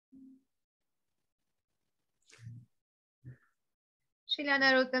श्रीला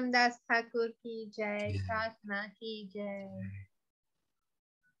नरोत्तम दास ठाकुर की जय, प्रार्थना की जय।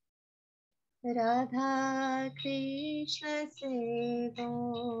 राधा कृष्ण सेवो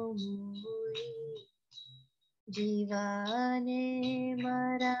मोहि, जीवाने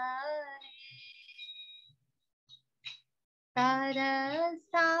मरारे, तारा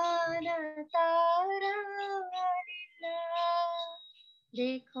स्थान तारा लीला,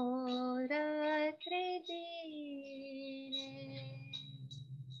 देखो रात्रि दीने,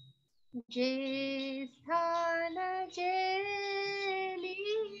 जे स्थान जे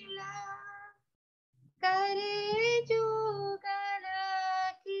लीला, करे जुगल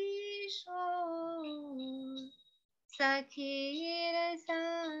किशोर, सखीर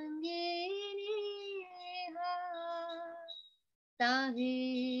संगिनी ताहि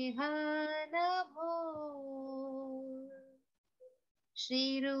हन भोर, श्री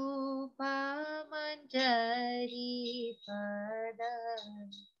रूपा मंजरी पद,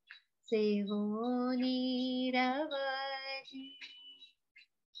 सेवो नीरवधि,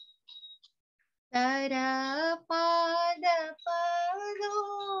 कर पाद पदो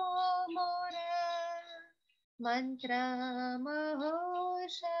मोर, मंत्र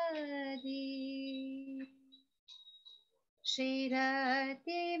महोषधि,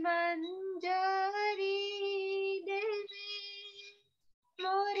 श्रीरति मंजरी देवी,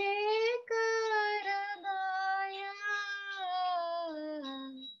 मोरे कर दया,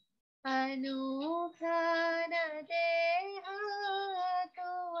 अनुखान देह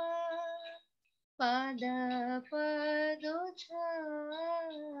तुआ, पद पदो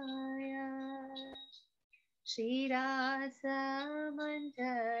छाया, श्रीरास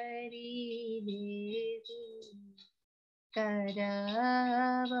मंजरी देवी,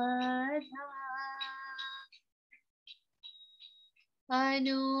 करवधा,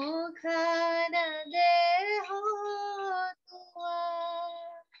 अनुखन देहो तुआ,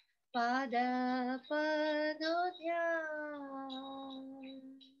 पद पदो ध्यान,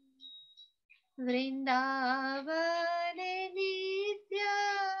 वृंदावन नित्य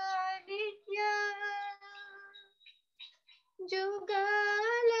नित्य,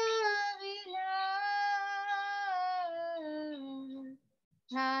 जुगल विलास,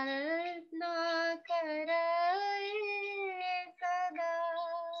 धारणा करे सदा,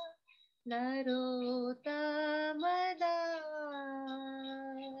 नरोत्तम दास।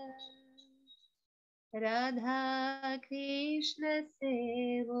 राधा कृष्ण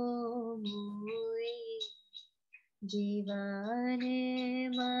सेवो मोहि, जीवाने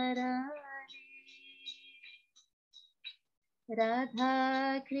मरारे, राधा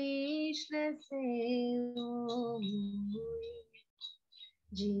कृष्ण सेवो मोहि,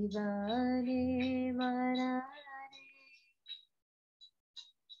 जीवाने मरारे,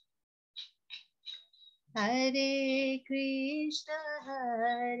 हरे कृष्ण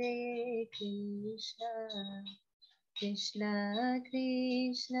कृष्ण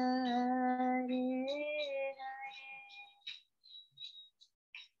कृष्ण हरे हरे,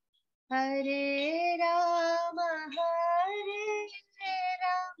 हरे राम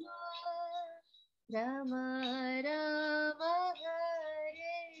राम राम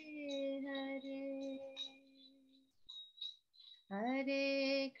हरे हरे, हरे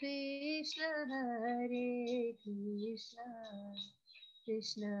कृष्ण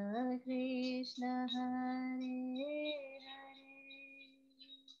कृष्ण कृष्ण हरे हरे,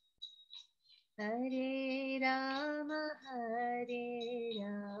 हरे राम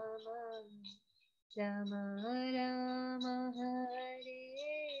राम राम हरे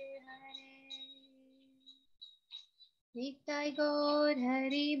हरे, निताय गौर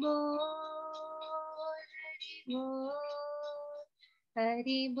हरि बोल,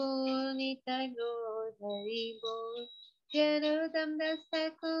 हरि बोल, निताय गौर हरि बोल, जय नरोत्तम दास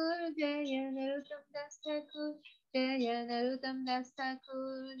ठाकुर, जय नरोत्तम दास ठाकुर, जय नरोत्तम दास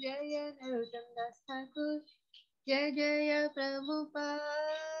ठाकुर, जय नरोत्तम दास ठाकुर, जय जय प्रभुपाद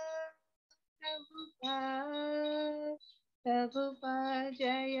प्रभुपाद,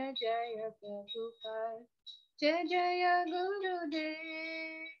 जय जय प्रभुपाद, जय जय गुरुदेव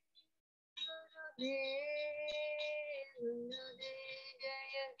गुरुदेव,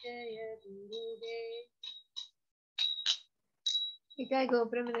 जय जय गुरुदेव। इकाई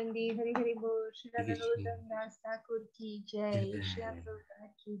गोप्रेमानंदी, हरि हरि बोल, श्री नरोत्तम दास ठाकुर की जय, श्री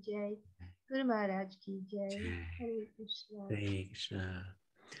प्रभुपाद की जय, गुरु महाराज की जय, हरे Krishna. Hare Krishna.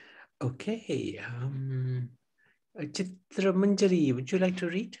 Okay, Chitra Manjari, would you like to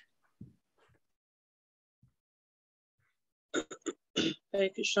read? Hare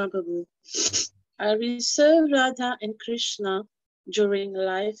Krishna Prabhu. I will serve Radha and Krishna during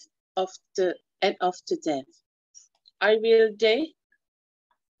life of the and after death. I will day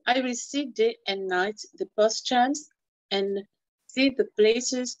I receive day and night the pastimes and see the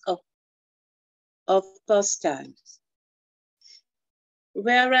places of pastimes.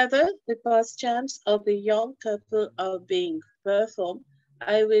 Wherever the pastimes of the young couple are being performed,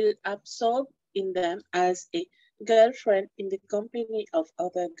 I will absorb in them as a girlfriend in the company of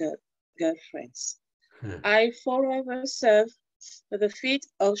other girlfriends. I forever serve the feet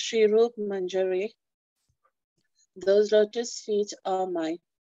of Sri Rup Manjari. Those lotus feet are my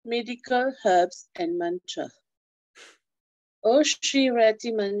medical herbs and mantra. O Sri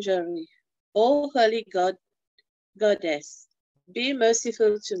Rati Manjari, O holy goddess, be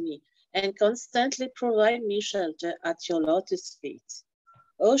merciful to me and constantly provide me shelter at your lotus feet.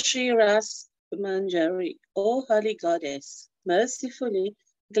 O Sri Ras Manjari, O holy goddess, mercifully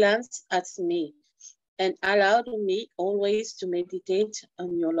glance at me and allow me always to meditate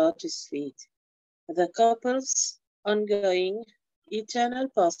on your lotus feet. The couple's ongoing eternal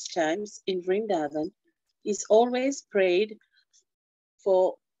pastimes in Vrindavan is always prayed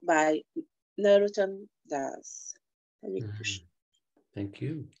for by Narottam Das. Thank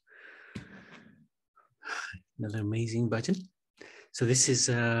you. Another amazing bhajan. So this is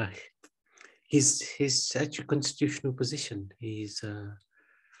his actual constitutional position. He's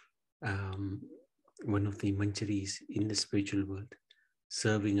one of the manjaris in the spiritual world,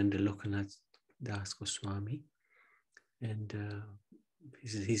 serving under Lokanath Das Goswami, and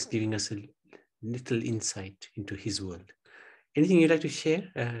he's giving us a little insight into his world. Anything you'd like to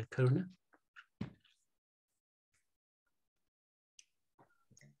share, Karuna?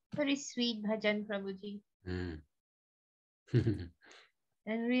 Very sweet bhajan, Prabhuji. And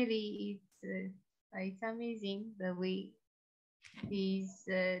really, it's amazing the way he's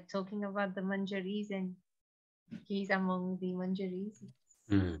talking about the manjaris, and he's among the manjaris.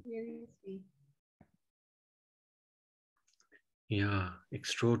 It's really sweet. Yeah,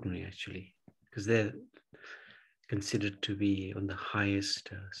 extraordinary actually, because they're considered to be on the highest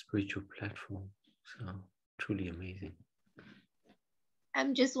spiritual platform. So truly amazing.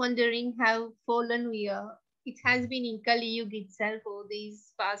 I'm just wondering how fallen we are. It has been in Kali Yuga itself all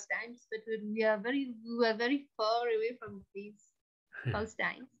these pastimes, but we were very far away from these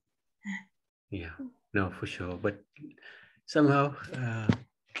pastimes. Yeah, no, for sure. But somehow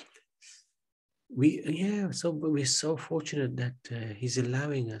we're so fortunate that he's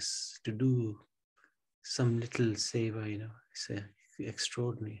allowing us to do some little seva. You know, it's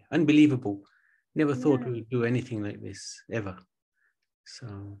extraordinary, unbelievable. Never thought we would do anything like this ever.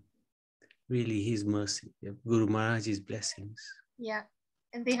 So really his mercy, Guru Maharaj's blessings. Yeah,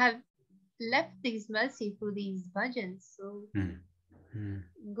 and they have left this mercy through these bhajans. So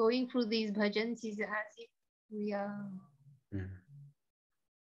going through these bhajans is as if we are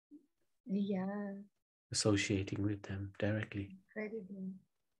associating with them directly. Incredible.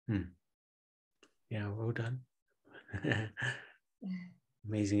 Yeah, well done.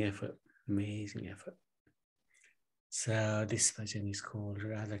 Amazing effort. Amazing effort. So this bhajan is called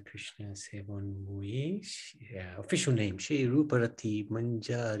Radha Krishna Sevon Muye. Official name Shri Ruparati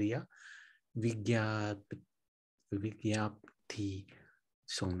Manjariya Vigyapti.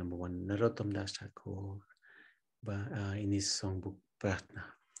 Song number 1. Narottam Das Thakur in his songbook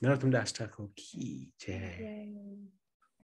Pratna. Narottam Das Thakur ki jai.